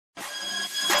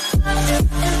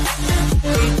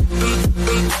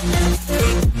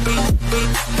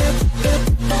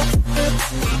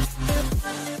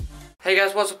Hey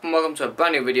guys, what's up and welcome to a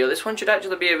brand new video. This one should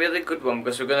actually be a really good one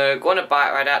because we're going to go on a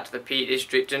bike ride out to the Peak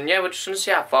District, and yeah, we're just going to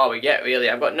see how far we get really.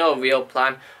 I've got no real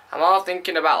plan. I'm all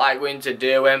thinking about like going to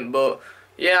Derwent, but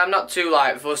yeah, I'm not too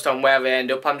like fussed on where I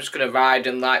end up. I'm just going to ride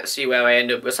and like see where I end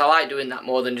up because I like doing that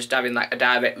more than just having like a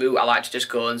direct route. I like to just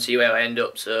go and see where I end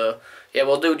up, so yeah,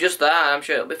 we'll do just that and I'm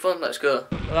sure it'll be fun. Let's go.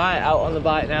 Right, out on the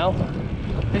bike now.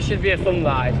 This should be a fun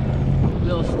ride.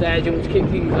 Little stair jump to kick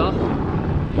things off.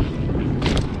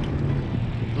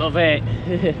 Love it.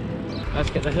 Let's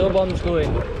get the hill bonds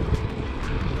going.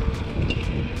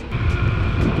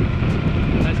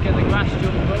 Let's get the grass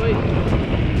jump going.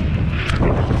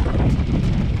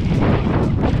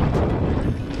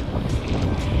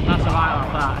 That's a right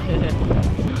off that.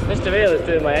 Mr. Wheel is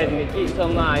doing my head and it keeps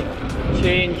on like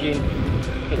changing.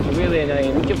 It's really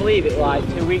annoying. Would you believe it, like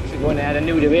 2 weeks ago when I had a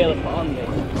new derailleur put on this?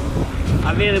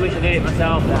 I really wish I did it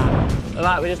myself now.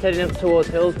 Alright, we're just heading up towards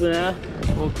Hillsborough now.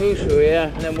 We'll cruise through here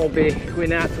and then we'll be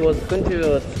going out towards the country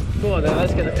roads. Go on then,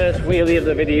 let's get the first wheelie of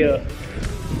the video.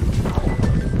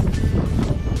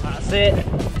 That's it.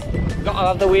 Gotta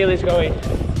have the wheelies going.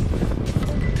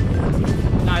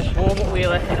 Nice warm up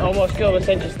wheelie. Almost go over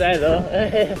Central there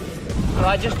though.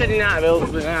 Alright, just heading out of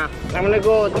Hillsborough now. I'm gonna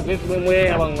go the Riverland Way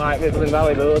along like Riverland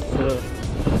Valley Road, so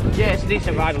yeah, it's a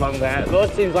decent ride along there. The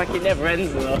road seems like it never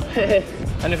ends though.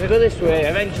 And if we go this way,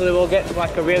 eventually we'll get to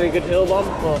like a really good hill bomb,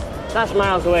 but that's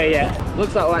miles away yet.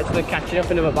 Looks like we're actually catching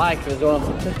up another biker as well.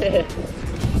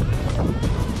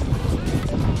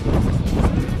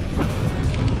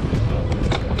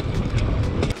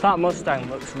 That Mustang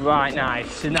looks right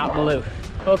nice in that blue.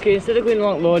 Okay, instead of going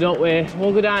along Road Up way,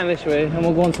 we'll go down this way and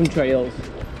we'll go on some trails.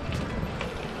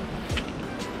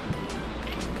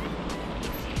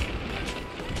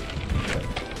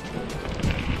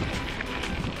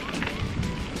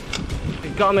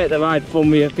 We've got to make the ride fun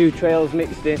with a few trails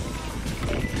mixed in.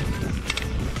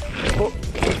 Oh.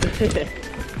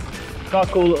 Got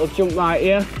a cool little jump right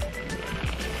here.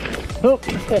 Oh.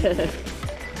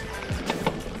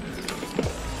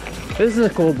 This is a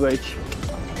cool bridge.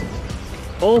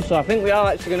 Also, I think we are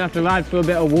actually going to have to ride through a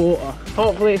bit of water.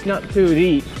 Hopefully it's not too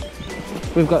deep.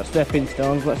 We've got stepping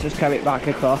stones, let's just carry it back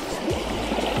across.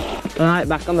 Alright,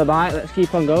 back on the bike, let's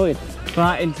keep on going.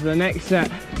 Right, into the next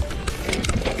set.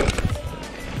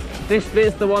 This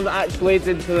bit's the one that actually leads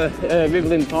into the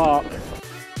Riverland Park.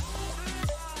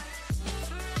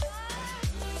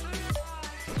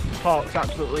 Park's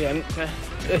absolutely empty.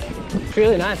 It's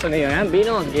really nice on here, I haven't been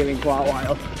on here in quite a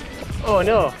while. Oh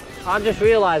no, I just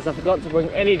realised I forgot to bring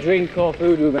any drink or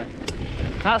food with me.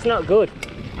 That's not good.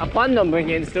 I planned on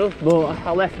bringing stuff, but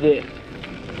I left it.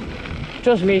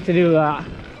 Trust me to do that.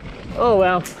 Oh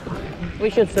well, we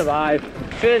should survive.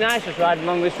 It's really nice just riding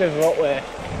along this river up way.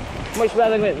 Much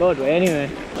better than the roadway anyway.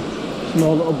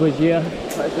 Small little bridge here,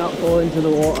 let's not fall into the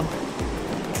water.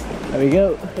 There we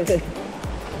go.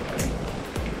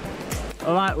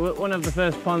 Alright, we're at one of the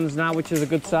first ponds now, which is a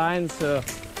good sign, so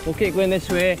we'll keep going this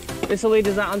way. This will lead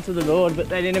us out onto the road, but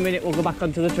then in a minute we'll go back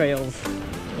onto the trails.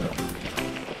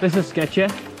 This is sketchy.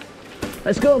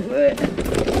 Let's go for it!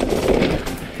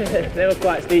 They were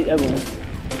quite steep, them ones.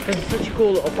 This is such a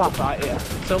cool little path right here.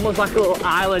 It's almost like a little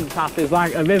island path, there's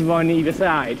like a river on either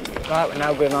side. Right, we're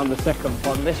now going around the second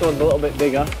pond. This one's a little bit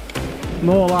bigger.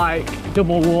 More like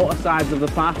double water sides of the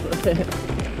path.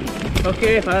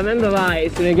 Okay, if I remember right,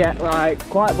 it's going to get like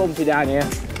quite bumpy down here.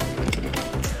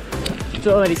 It's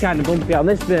already kind of bumpy on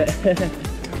this bit.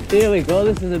 Here we go,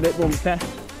 this is a bit bumpy.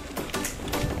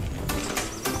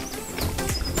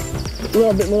 A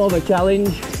little bit more of a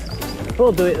challenge.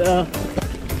 We'll do it though.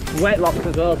 Wet locks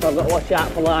as well, so I've got to watch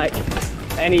out for like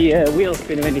any wheel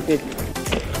spin or anything.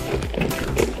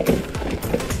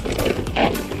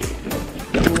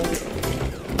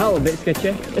 That was a bit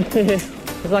sketchy.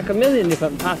 There's like a million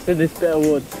different paths in this bit of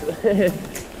woods.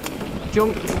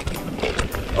 Jump.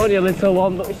 Only a little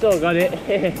one, but we still got it.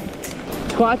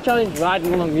 It's quite a challenge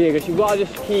riding along here because you've got to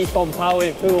just keep on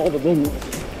powering through all the bumps.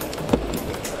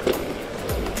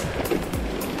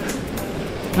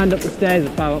 And up the stairs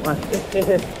apparently.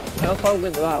 I hope I'm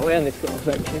going the right way on this little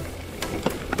section.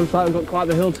 Looks like we've got quite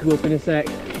the hill to go up in a sec.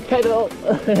 Pedal up!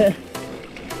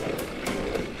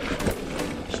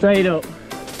 Straight up.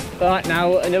 Right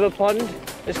now, another pond.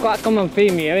 It's quite a common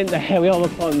theme here, isn't there, with all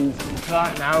the ponds.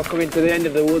 Right now, coming to the end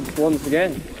of the woods once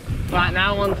again. Right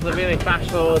now, onto the really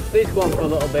fast roads. These go on for a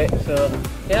little bit, so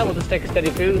yeah, we'll just take a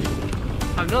steady cruise.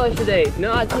 I've noticed today, it's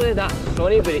not actually that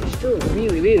sunny, but it's still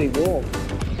really, really warm.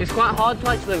 It's quite hard to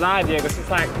actually ride here because it's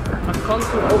like a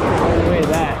constant up and all the way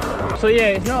there. So yeah,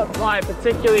 it's not like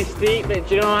particularly steep, but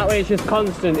do you know like when it's just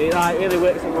constant, it like really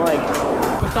works on the legs.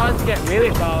 We're starting to get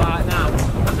really far right now.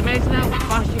 It's amazing how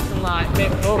fast you can like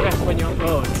make progress when you're on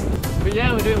road. But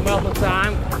yeah, we're doing well for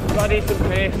time. We've got a decent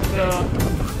pace, so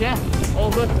yeah,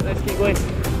 all good. Let's keep going.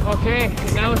 Okay,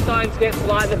 now we're starting to get to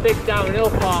like the big downhill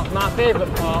part, my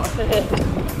favourite part.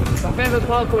 My favourite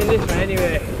part coming this way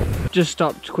anyway. Just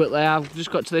stopped quickly, I've just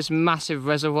got to this massive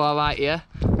reservoir right here.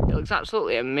 It looks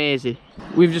absolutely amazing.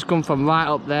 We've just come from right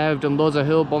up there, we've done loads of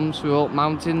hill bumps through up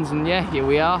mountains, and yeah, here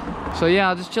we are. So yeah,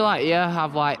 I'll just chill out here,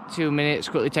 have like 2 minutes,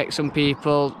 quickly text some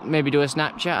people, maybe do a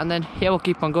Snapchat, and then yeah, we'll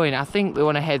keep on going. I think we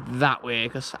want to head that way,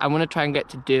 because I'm going to try and get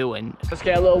to Derwent. Let's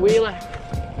get a little wheeler.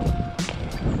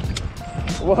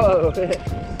 Whoa,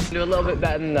 do a little bit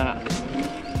better than that.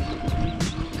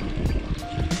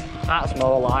 That's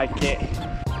more like it.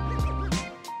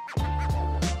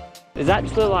 There's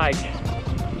actually like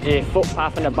a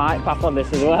footpath and a bike path on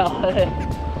this as well. I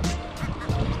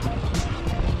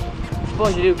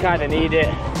suppose you do kind of need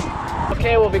it.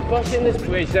 Okay, we'll be crossing this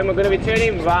bridge, then we're going to be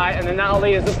turning right, and then that'll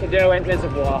lead us up to Derwent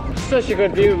Reservoir. Such a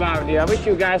good view around here, I wish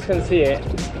you guys can see it.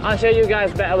 I'll show you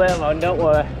guys better later on, don't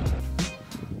worry.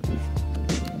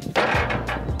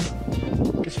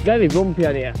 It's very bumpy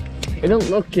on here. It don't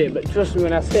look it, but trust me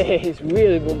when I say it, it's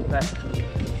really bumpy.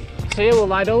 So yeah, we'll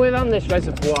ride all the way around this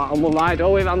reservoir, and we'll ride all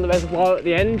the way around the reservoir at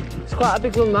the end. It's quite a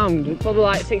big run round, it's probably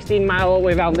like 16 miles all the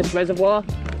way around this reservoir,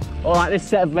 or like this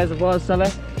set of reservoirs, sorry.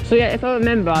 So yeah, if I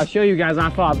remember, I'll show you guys how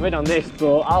far I've ridden on this,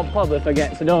 but I'll probably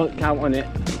forget, so don't count on it.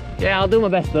 Yeah, I'll do my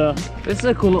best though. This is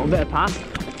a cool little bit of path.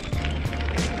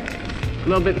 A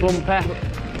little bit bumpy.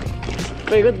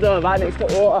 Pretty good though, right next to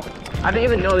water. I didn't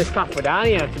even know this path was down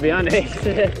here, to be honest.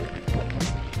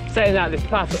 Saying that, this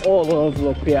path's all over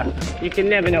up here. You can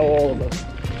never know all of them.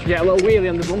 You get a little wheelie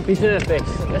on the bumpy surface.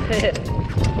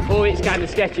 Oh, it's kind of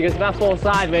sketchy, because if I fall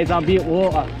sideways, I'll be at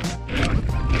water.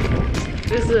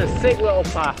 This is a sick little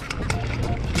path.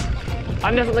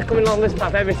 I'm definitely coming along this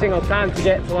path every single time to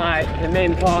get to like the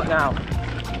main part now.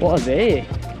 What are they?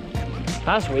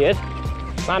 That's weird.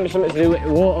 Might be something to do with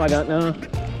the water, I don't know.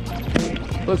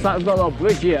 Looks like we've got a little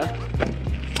bridge here.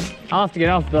 I'll have to get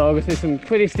off though, because there's some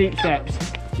pretty steep steps.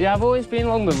 Yeah, I've always been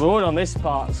along the road on this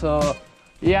part, so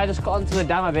yeah, I just got onto the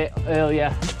dam a bit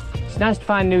earlier. It's nice to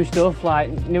find new stuff,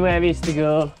 like new areas to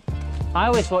go. I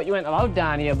always thought you weren't allowed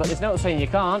down here, but there's no saying you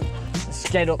can't. Let's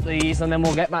get up these and then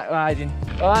we'll get back riding.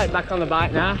 Alright, back on the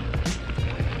bike now.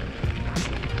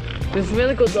 This is a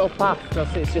really good little path,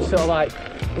 because it's just sort of like,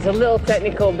 it's a little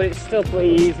technical, but it's still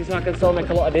pretty easy, so I can still make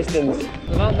a lot of distance.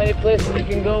 There aren't many places you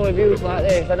can go with views like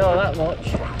this, I know that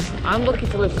much. I'm lucky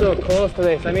to live so close to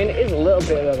this. I mean, it is a little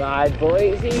bit of a ride, but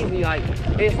it's easy, like,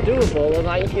 it's doable, and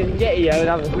like, you can get here and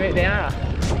have a great day out.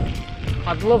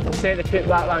 I'd love to take the trip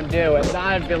back around Derwent,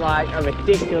 that'd be like a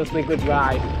ridiculously good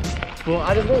ride. But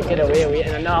I just won't get away with it,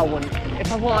 and I know I wouldn't.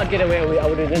 If I thought I'd get away with it, I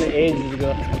would have done it ages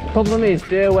ago. Problem is,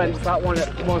 Derwent's like one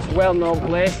of the most well-known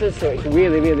places, so it's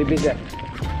really, really busy.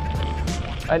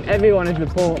 And everyone has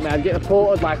reported me, I'd get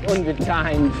reported like 100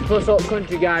 times. Plus up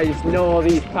country guys know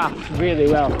these paths really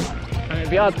well. And it'd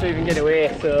be hard to even get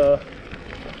away, so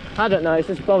I don't know, it's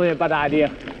just probably a bad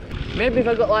idea. Maybe if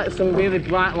I got like some really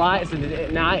bright lights and did it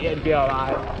at night, it'd be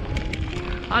alright.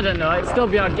 I don't know, it'd still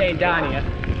be hard getting down here.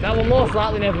 That will most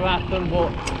likely never happen,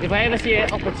 but if I ever see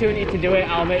an opportunity to do it,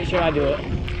 I'll make sure I do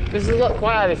it. This is a lot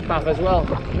quieter, this path as well.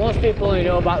 Most people only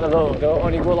know about the road, don't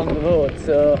only go along the road,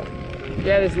 so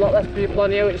yeah, there's a lot less people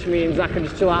on here, which means I can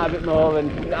just chill out a bit more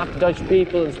and not have to dodge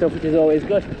people and stuff, which is always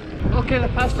good. Okay, the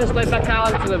path's just led back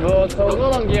out onto the road, so we'll go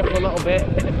along here for a little bit,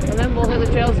 and then we'll hit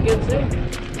the trails again soon.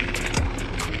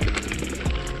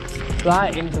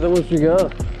 Right, into the woods we go.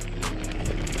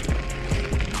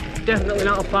 Definitely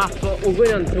not a path, but we're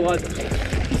going on towards.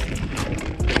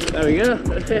 There we go.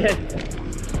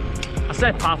 I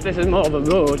said path, this is more of a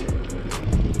road.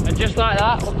 And just like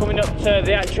that, we're coming up to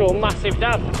the actual massive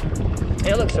dam.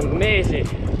 It looks amazing.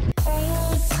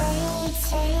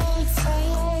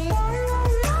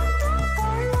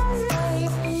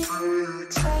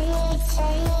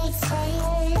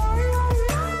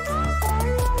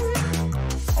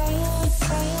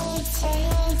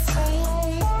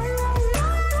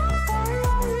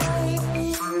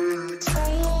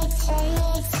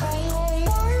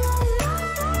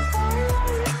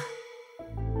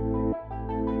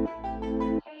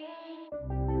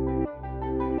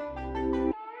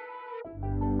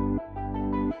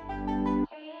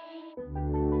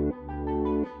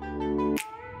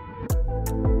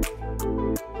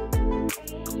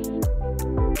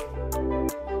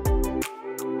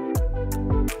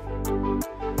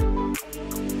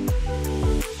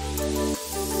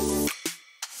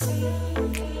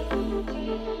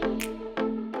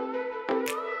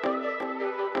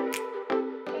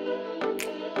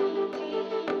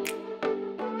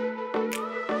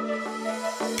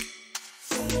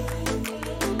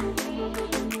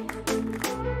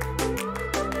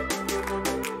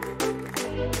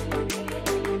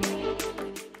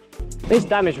 This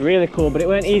dam is really cool, but it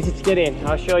weren't easy to get in.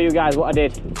 I'll show you guys what I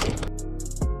did.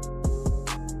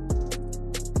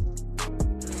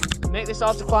 Make this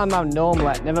hard to climb down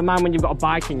normally, never mind when you've got a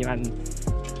bike in your hand.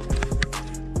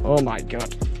 Oh my god.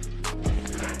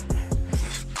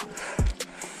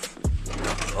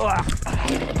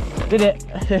 Did it.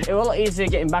 It was a lot easier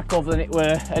getting back over than it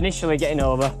were initially getting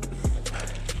over.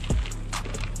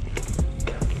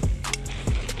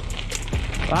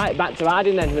 Right, back to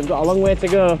riding then. We've got a long way to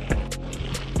go.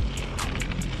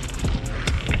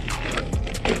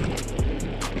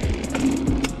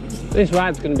 This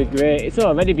ride's going to be great. It's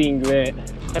already been great.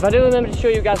 If I do remember to show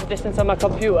you guys the distance on my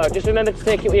computer, just remember to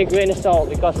take it with a grain of salt,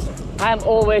 because I am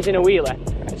always in a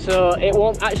wheelie, so it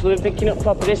won't actually be picking up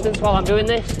proper distance while I'm doing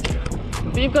this.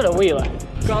 But you've got a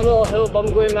wheelie. Got a little hill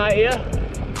bomb going right here.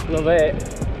 Love it.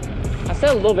 I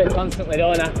still love it constantly,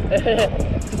 don't I?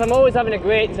 Because I'm always having a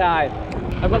great time.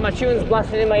 I've got my tunes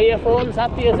blasting in my earphones,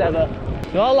 happy as ever.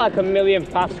 Not like a million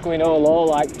paths going all low,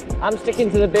 like I'm sticking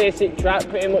to the basic track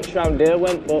pretty much around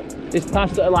Derwent, but there's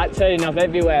paths that are like turning off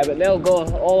everywhere, but they'll go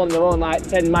all on their own, like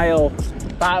 10-mile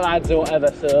bike rides or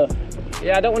whatever. So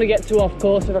yeah, I don't want to get too off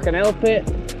course if I can help it,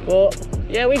 but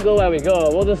yeah, we go where we go.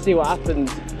 We'll just see what happens.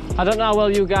 I don't know how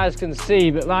well you guys can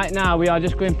see, but right now we are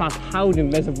just going past Howden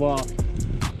Reservoir.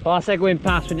 Well, I say going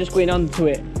past, we're just going onto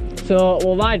it. So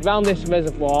we'll ride round this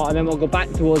reservoir and then we'll go back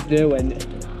towards Derwent.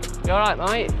 You alright,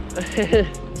 mate?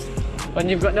 When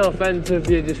you've got no friends with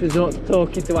you, just resort to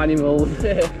talking to animals.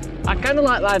 I kind of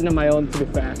like riding on my own, to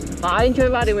be fair. Like, I enjoy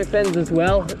riding with friends as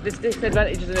well. There's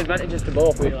disadvantages and advantages to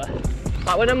both, really.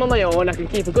 Like, when I'm on my own, I can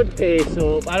keep a good pace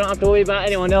up. I don't have to worry about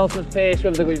anyone else's pace,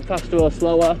 whether they're going faster or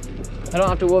slower. I don't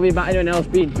have to worry about anyone else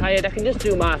being tired. I can just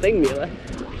do my thing, really.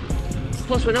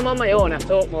 Plus, when I'm on my own, I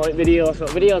talk more like videos, so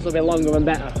videos will be longer and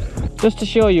better. Just to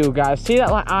show you guys, see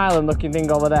that like island looking thing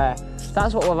over there?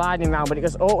 That's what we're riding around, but it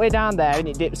goes all the way down there and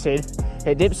it dips in.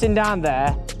 It dips in down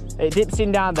there, it dips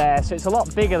in down there, so it's a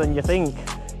lot bigger than you think.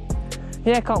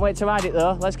 Yeah, can't wait to ride it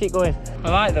though. Let's keep going.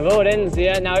 Alright, the road ends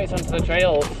here, now it's onto the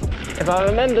trails. If I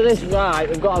remember this right,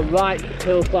 we've got a right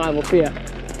hill climb up here.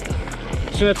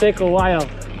 It's gonna take a while.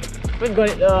 We've got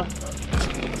it though.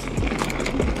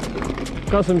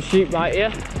 Got some sheep right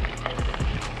here.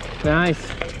 Nice.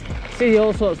 See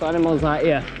all sorts of animals right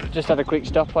here. Just had a quick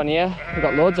stop on here. We've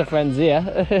got loads of friends here.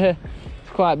 It's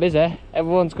quite busy.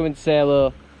 Everyone's coming to say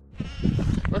hello.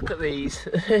 Look at these.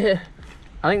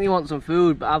 I think they want some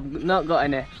food, but I've not got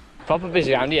any. Proper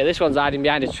busy around here. This one's hiding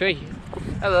behind a tree.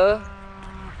 Hello.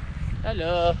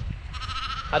 Hello.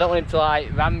 I don't want him to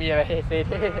like ram me or anything.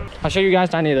 I'll show you guys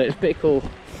down here though. It's pretty cool.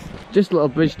 Just a little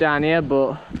bridge down here,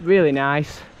 but really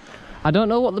nice. I don't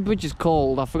know what the bridge is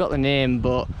called. I forgot the name,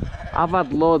 but I've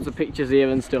had loads of pictures here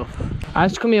and stuff. I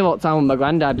used to come here all the time with my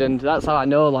granddad, and that's how I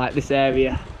know like this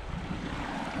area.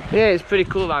 Yeah, it's pretty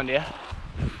cool around here.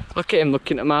 Look at him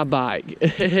looking at my bike.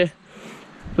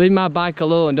 Leave my bike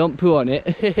alone, don't poo on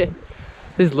it.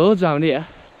 There's loads around here.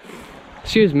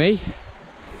 Excuse me.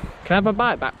 Can I have my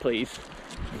bike back, please?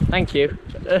 Thank you.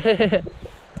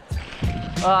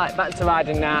 Alright, back to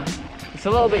riding now. It's a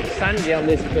little bit sandy on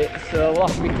this bit, so we'll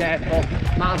have to be careful.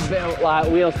 Might have a bit of like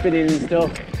wheel spinning and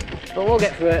stuff, but we'll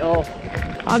get through it all.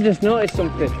 I've just noticed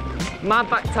something. My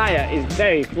back tyre is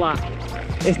very flat.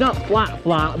 It's not flat,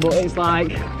 but it's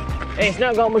like, it's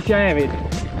not got much air in.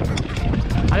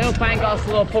 I hope I ain't got a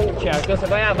slow puncture, because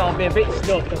if I have, I'll be a bit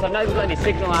stuck, because I've not even got any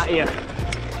signal out here.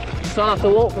 So I'll have to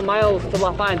walk for miles till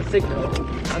I find a signal,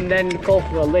 and then call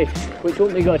for a lift, which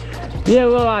won't be good. Yeah,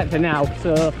 we're alright for now,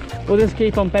 so we'll just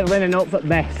keep on pedalling and hope for the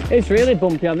best. It's really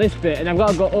bumpy on this bit, and I've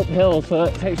got to go uphill, so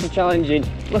it's extra challenging.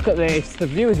 Look at this, the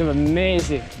views are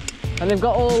amazing. And they've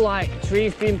got all like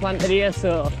trees being planted here,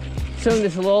 so soon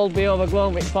this will all be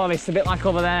overgrown with forest, a bit like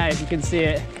over there if you can see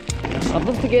it. I'd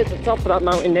love to get to the top of that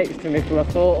mountain next to me for a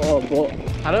photo, but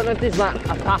I don't know if there's like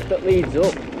a path that leads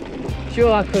up.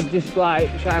 Sure, I could just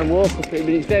like try and walk up it, but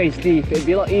it's very steep. It'd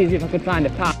be a lot easier if I could find a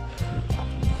path.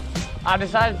 I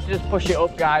decided to just push it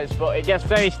up, guys, but it gets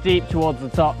very steep towards the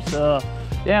top, so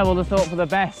yeah, we'll just hope for the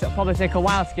best. It'll probably take a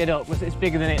while to get up because it's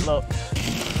bigger than it looks.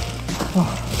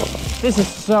 This is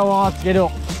so hard to get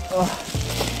up.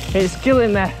 It's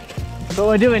killing me, but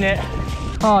we're doing it.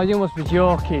 Oh, you must be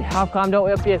joking. I've climbed all the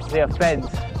way up here to see our friends.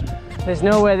 There's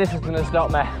no way this is going to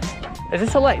stop me. Is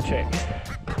this electric?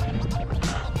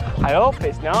 I hope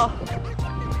it's not.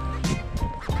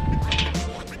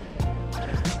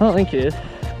 I don't think it is.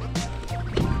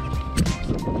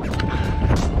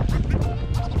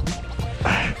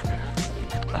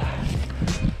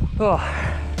 Oh,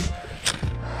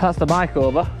 that's the bike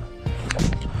over.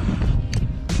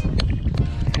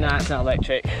 Nah, it's not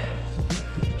electric.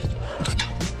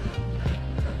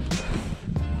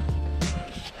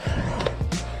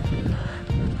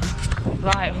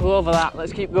 Right, we're over that.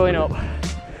 Let's keep going up.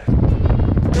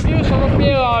 The views from up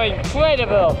here are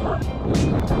incredible.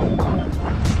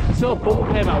 It's so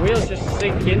bumpy, my wheels just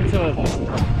sink into them.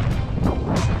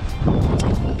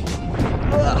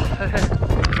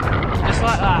 Just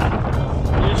like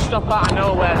that. You just stop out of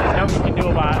nowhere, there's nothing you can do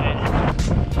about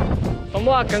it. From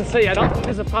what I can see, I don't think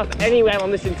there's a path anywhere on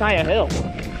this entire hill.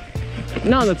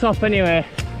 Not on the top anyway.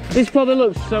 This probably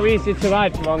looks so easy to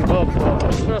ride from on top,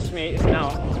 but trust me, it's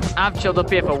not. I've chilled up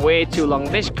here for way too long.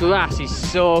 This grass is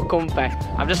so comfy.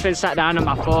 I've just been sat down on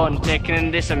my phone taking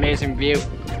in this amazing view.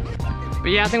 But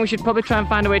yeah, I think we should probably try and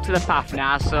find a way to the path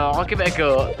now, so I'll give it a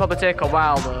go. It'll probably take a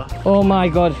while though. Oh my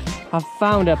god, I've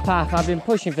found a path. I've been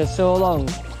pushing for so long,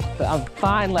 but I'm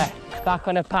finally back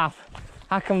on a path.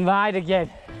 I can ride again.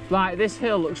 Right, this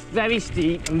hill looks very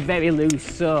steep and very loose,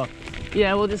 so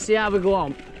yeah, we'll just see how we go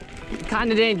on.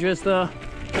 Kind of dangerous though.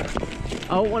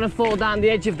 I don't want to fall down the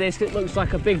edge of this, it looks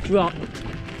like a big drop.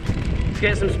 Let's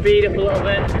get some speed up a little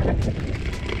bit.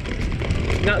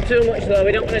 Not too much though,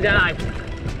 we don't want to die.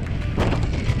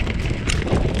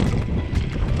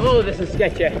 Oh, this is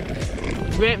sketchy.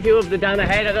 Great view of the down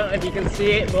ahead, I don't know if you can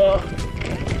see it, but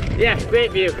yeah,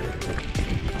 great view.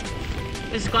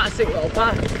 This is quite a sick little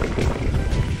path.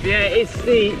 Yeah, it's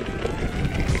steep.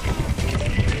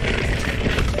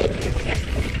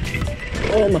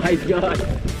 Oh my god.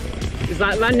 There's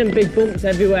like random big bumps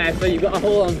everywhere, so you've got to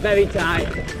hold on very tight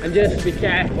and just be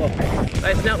careful.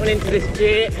 Let's not run into this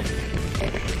gate.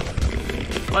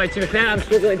 Oh, to be fair, I'm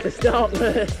struggling to stop.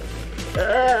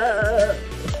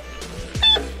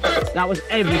 That was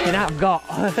everything I've got.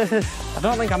 I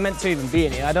don't think I'm meant to even be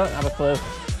in here, I don't have a clue.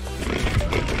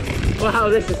 Wow,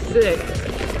 this is sick.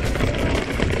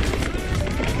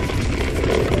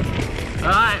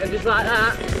 Alright, and just like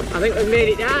that, I think we've made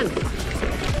it down.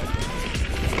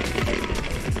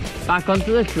 Back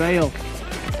onto the trail.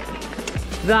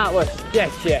 That was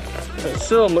sketchy, but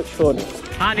so much fun.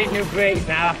 I need new brakes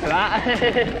now after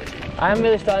that. I am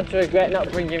really starting to regret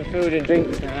not bringing food and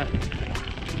drinks now.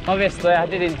 Obviously I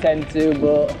did intend to,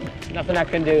 but nothing I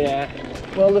can do now.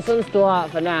 Well, the sun's still out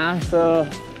for now, so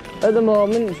at the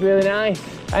moment it's really nice.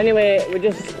 Anyway, we're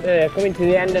just coming to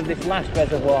the end of this last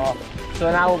reservoir, so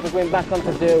now we'll be going back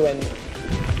onto Derwent.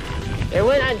 It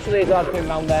wasn't actually as hard coming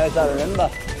round there as I remember.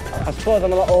 I suppose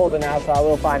I'm a lot older now, so I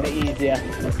will find it easier.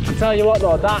 I'll tell you what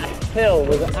though, that hill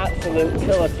was an absolute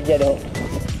killer to get up.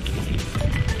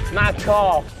 My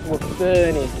calves were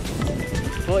burning.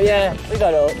 But yeah, we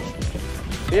got up.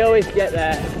 We always get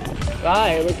there.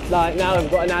 Right, it looks like now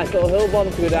we've got a nice little hill bomb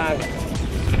to go down.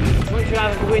 Much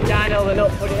rather going downhill than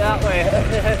up, put it that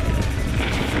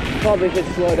way. Probably should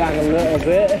slow down a little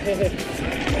bit.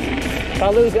 If I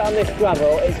lose it on this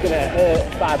gravel, it's going to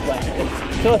hurt badly.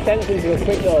 It's so tempting to go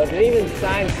quick though, there's even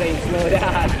signs saying slow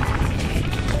down.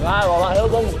 Right, well that hill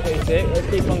bomb's pretty sick, let's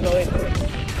keep on going.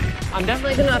 I'm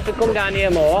definitely going to have to come down here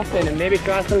more often and maybe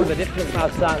try some of the different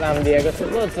paths around here, because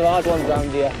there's loads of hard ones around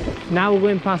here. Now we're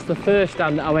going past the first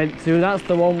stand that I went to, that's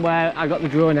the one where I got the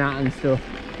drone out and stuff.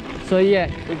 So yeah,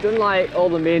 we've done like all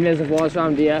the main reservoirs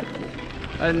around here,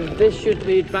 and this should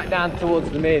lead back down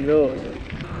towards the main road.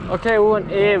 Okay, we're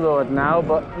on A road now,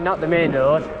 but not the main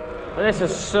road. But this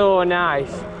is so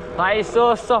nice. Like, it's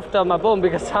so soft on my bum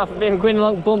because I've been going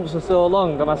along bumps for so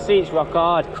long and my seat's rock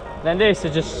hard. Then this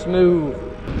is just smooth.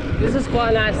 This is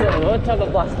quite a nice little road to have a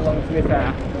blast along, to be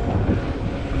fair.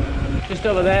 Just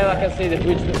over there I can see the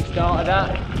bridge that we started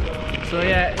at. So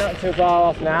yeah, not too far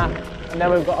off now. And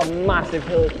then we've got a massive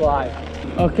hill climb.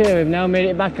 Okay, we've now made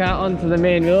it back out onto the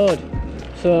main road.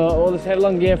 So we'll just head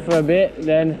along here for a bit,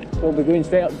 then we'll be going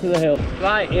straight up to the hill.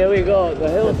 Right, here we go, the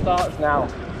hill starts now.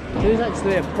 There's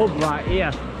actually a pub right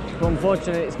here, but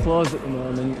unfortunately it's closed at the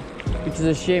moment, which is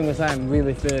a shame because I'm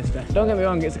really thirsty. Don't get me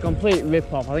wrong, it's a complete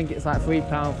rip-off. I think it's like £3,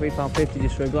 £3.50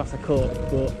 just for a glass of Coke,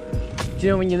 but do you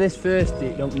know when you're this thirsty,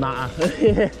 it don't matter.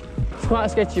 It's quite a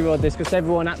sketchy road this, because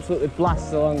everyone absolutely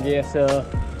blasts along here, so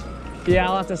yeah,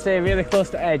 I'll have to stay really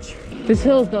close to edge. This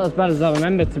hill's not as bad as I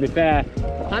remember, to be fair.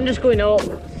 I'm just going up,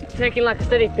 taking like a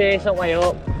steady pace on the way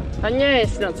up, and yeah,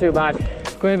 it's not too bad.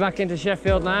 Going back into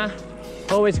Sheffield now.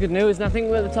 Always good news, and I think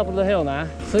we're at the top of the hill now.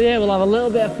 So yeah, we'll have a little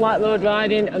bit of flat road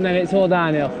riding and then it's all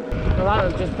downhill. Alright,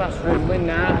 we've just passed Ridlin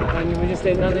now and we're just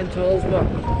heading on into Hillsborough.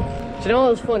 Do you know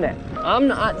what's funny? I'm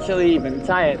not actually even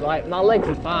tired, like my legs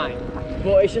are fine,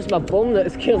 but it's just my bum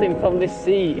that's killing from this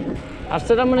seat. I've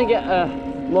said I'm gonna get a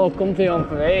more comfy one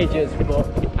for ages, but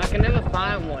I can never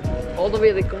find one. All the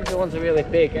really comfy ones are really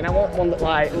big and I want one that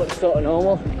like looks sort of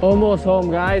normal. Almost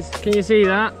home guys, can you see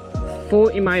that?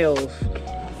 40 miles.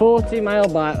 40-mile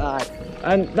bike ride,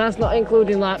 and that's not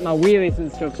including like my wheelies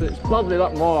and stuff, so it's probably a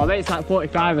lot more. I bet it's like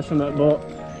 45 or something, but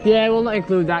Yeah, we'll not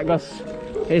include that because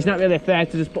it's not really fair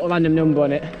to just put a random number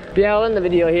on it. But yeah, I'll end the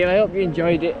video here. I hope you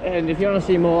enjoyed it, and if you want to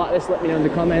see more like this, let me know in the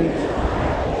comments.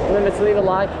 Remember to leave a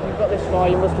like. If you've got this far,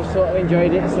 you must have sort of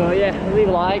enjoyed it. So yeah, leave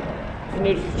a like. If you're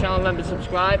new to the channel, remember to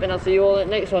subscribe, and I'll see you all at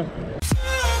the next one.